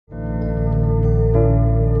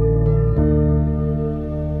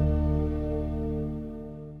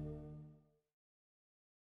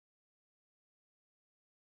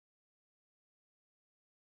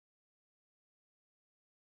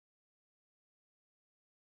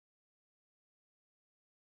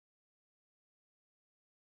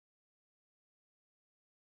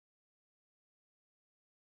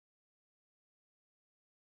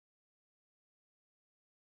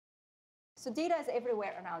So data is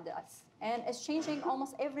everywhere around us, and it's changing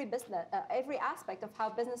almost every aspect of how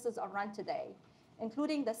businesses are run today,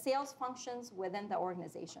 including the sales functions within the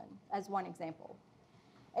organization, as one example.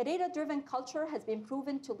 A data-driven culture has been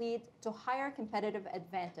proven to lead to higher competitive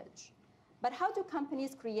advantage. But how do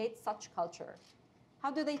companies create such culture? How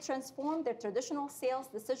do they transform their traditional sales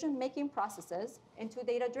decision-making processes into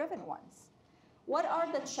data-driven ones? What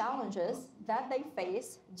are the challenges that they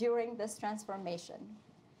face during this transformation?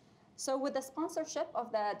 So with the sponsorship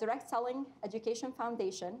of the Direct Selling Education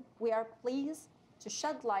Foundation, we are pleased to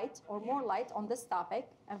shed light or more light on this topic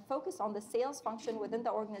and focus on the sales function within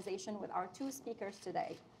the organization with our two speakers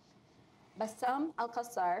today, Bassam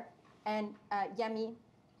Alqassar and Yemi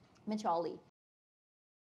Mateola.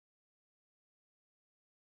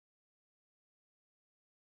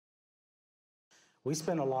 We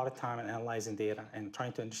spend a lot of time in analyzing data and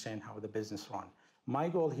trying to understand how the business runs. My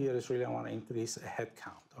goal here is really I want to increase a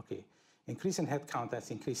headcount. Okay, increasing headcount,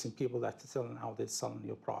 that's increasing people that are selling how they're selling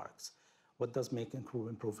your products. What does make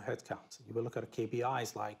improve headcount? You will look at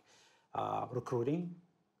KPIs like recruiting,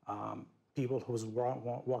 people who's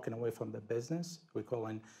walking away from the business. We call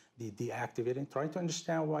it deactivating. Trying to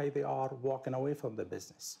understand why they are walking away from the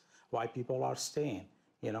business, why people are staying.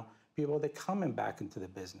 People that are coming back into the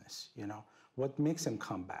business. What makes them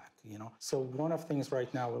come back. So one of the things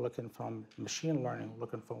right now we're looking from machine learning,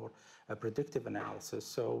 looking for a predictive analysis.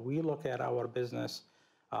 So we look at our business.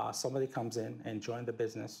 Somebody comes in and join the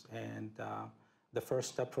business, and the first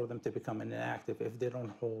step for them to become inactive, if they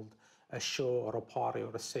don't hold a show or a party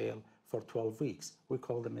or a sale for 12 weeks, we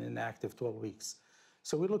call them inactive 12 weeks.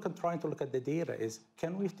 So we're trying to look at the data is,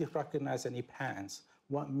 can we recognize any patterns?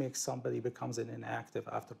 What makes somebody becomes an inactive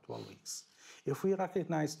after 12 weeks? If we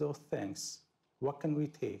recognize those things, what can we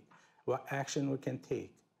take? What action we can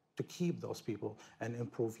take to keep those people and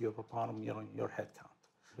improve your bottom, your headcount?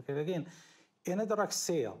 Because again, in a direct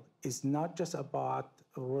sale is not just about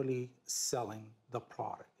really selling the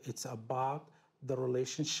product. It's about the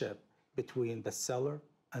relationship between the seller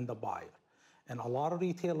and the buyer. And a lot of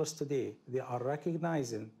retailers today, they are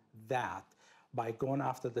recognizing that by going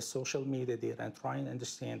after the social media data and trying to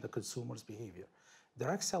understand the consumer's behavior.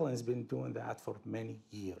 Direct selling has been doing that for many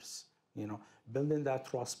years. Building that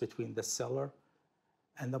trust between the seller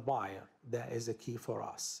and the buyer, that is a key for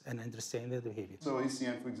us, and understanding the behavior. So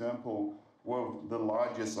ACN, for example, well, the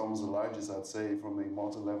largest, almost the largest, I'd say, from a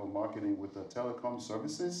multi-level marketing with the telecom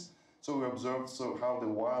services. So we observed how the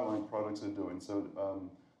wireline products are doing. So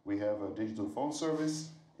we have a digital phone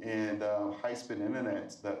service and high-speed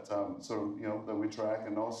internet that that we track,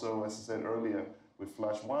 and also, as I said earlier, with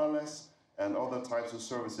Flash Wireless and other types of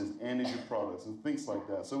services, energy products and things like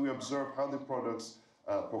that. So we observe how the products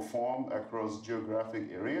perform across geographic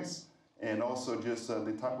areas, and also just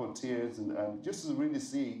the type of tiers, and just to really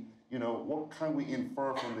see, what can we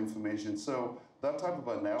infer from the information. So that type of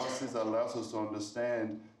analysis allows us to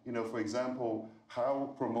understand, for example,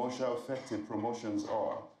 how effective promotions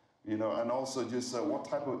are, and also just what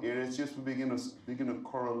type of areas, just to begin to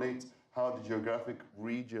correlate how the geographic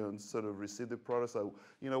regions sort of receive the products. So,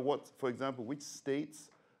 for example, which states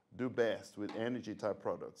do best with energy type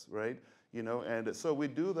products, right? And so we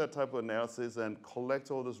do that type of analysis and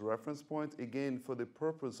collect all those reference points, again, for the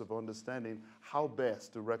purpose of understanding how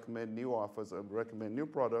best to recommend new offers and recommend new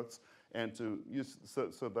products, and to use so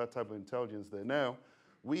that type of intelligence there. Now,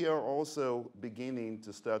 we are also beginning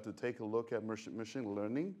to start to take a look at machine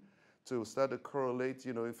learning to start to correlate,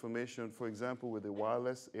 information, for example, with the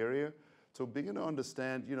wireless area, to begin to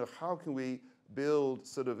understand, how can we build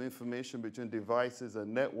sort of information between devices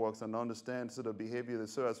and networks and understand sort of behavior.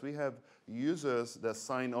 So as we have users that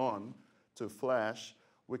sign on to Flash,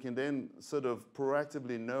 we can then sort of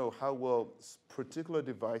proactively know how well particular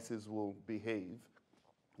devices will behave,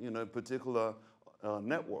 in particular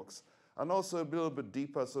networks. And also a little bit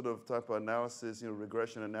deeper sort of type of analysis,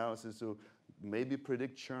 regression analysis to maybe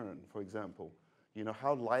predict churn, for example.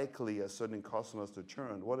 How likely are certain customers to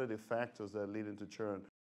churn? What are the factors that lead into churn?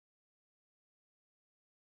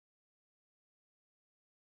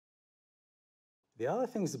 The other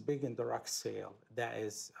thing is big in direct sale, that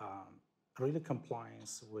is really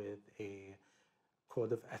compliance with a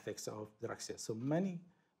code of ethics of direct sale. So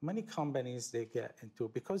many companies, they get into,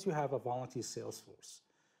 because you have a volunteer sales force,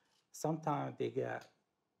 sometimes they get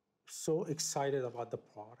so excited about the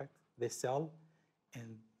product they sell,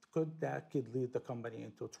 and that could lead the company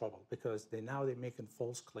into trouble because they're making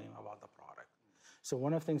false claim about the product. So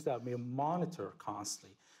one of the things that we monitor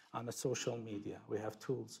constantly on the social media, we have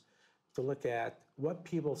tools to look at what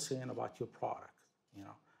people are saying about your product.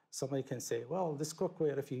 Somebody can say, well, this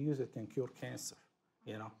cookware, if you use it, can cure cancer.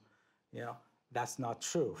 That's not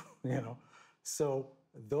true. So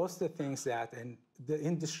those are the things that, and the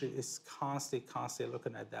industry is constantly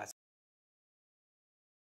looking at that.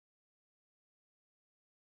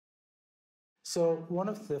 So one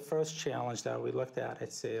of the first challenge that we looked at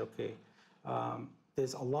is say, okay,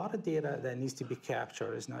 there's a lot of data that needs to be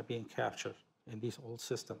captured, is not being captured in these old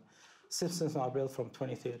systems. Systems are built from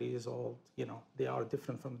 20, 30 years old, they are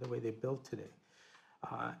different from the way they built today.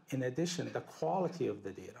 In addition, the quality of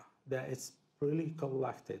the data that it's really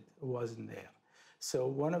collected wasn't there. So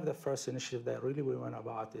one of the first initiatives that really we went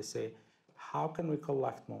about is say, how can we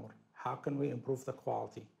collect more? How can we improve the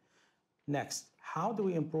quality? Next, how do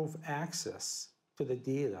we improve access to the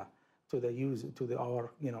data to the user, to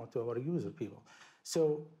our user people?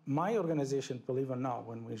 So my organization, believe it or not,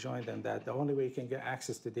 when we joined them, that the only way you can get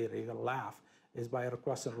access to data, you're gonna laugh, is by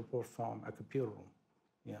requesting a report from a computer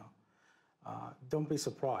room. Don't be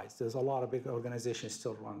surprised. There's a lot of big organizations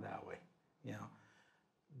still run that way.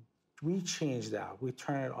 We change that. We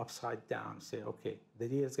turn it upside down and say, okay, the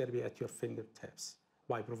data is going to be at your fingertips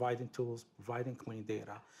by providing tools, providing clean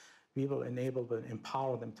data. We will enable and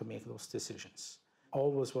empower them to make those decisions.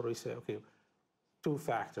 Always what we say, okay, two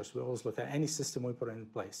factors. We always look at any system we put in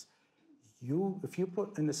place. If you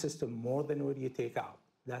put in the system more than what you take out,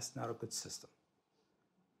 that's not a good system.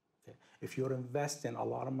 Okay? If you're investing a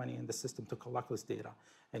lot of money in the system to collect this data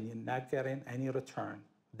and you're not getting any return,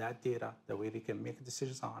 that data, the way they can make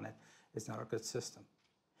decisions on it, is not a good system.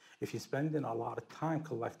 If you're spending a lot of time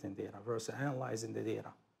collecting data versus analyzing the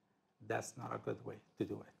data, that's not a good way to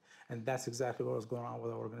do it. And that's exactly what was going on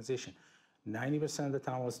with our organization. 90% of the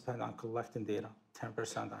time was spent on collecting data,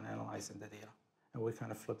 10% on analyzing the data. And we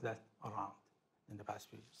kind of flipped that around in the past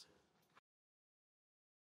few years.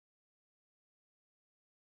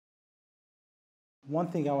 One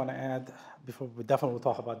thing I want to add before we definitely will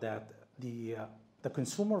talk about that, the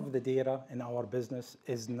consumer of the data in our business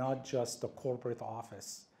is not just the corporate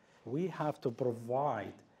office. We have to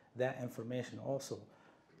provide that information also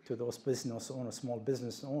to those business owners, small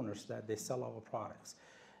business owners, that they sell our products.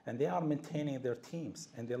 And they are maintaining their teams,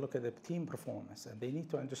 and they look at the team performance, and they need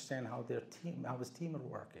to understand how his team are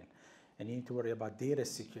working, and you need to worry about data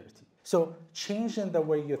security. So changing the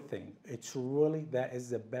way you think, it's really, that is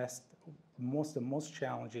the most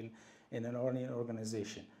challenging in an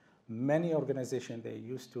organization. Many organizations, they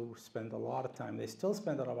used to spend a lot of time, they still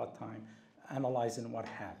spend a lot of time analyzing what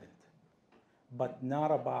happened, but not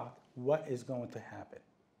about what is going to happen.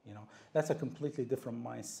 That's a completely different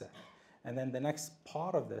mindset. And then the next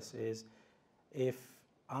part of this is, if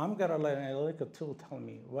I'm gonna let an analytical tool tell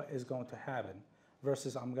me what is going to happen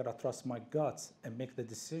versus I'm gonna trust my guts and make the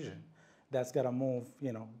decision that's gonna move,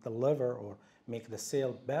 the lever or make the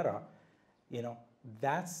sale better,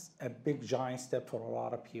 that's a big giant step for a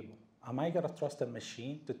lot of people. Am I gonna trust a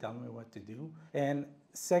machine to tell me what to do? And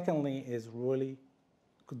secondly is really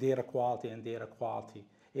data quality and data quality.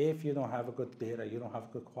 If you don't have a good data, you don't have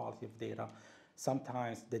a good quality of data,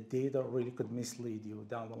 sometimes the data really could mislead you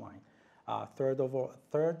down the line.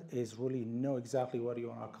 Third is really know exactly what you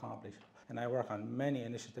want to accomplish. And I work on many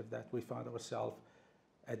initiatives that we found ourselves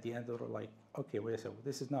at the end of like, okay, wait a second,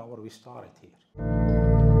 this is not where we started here.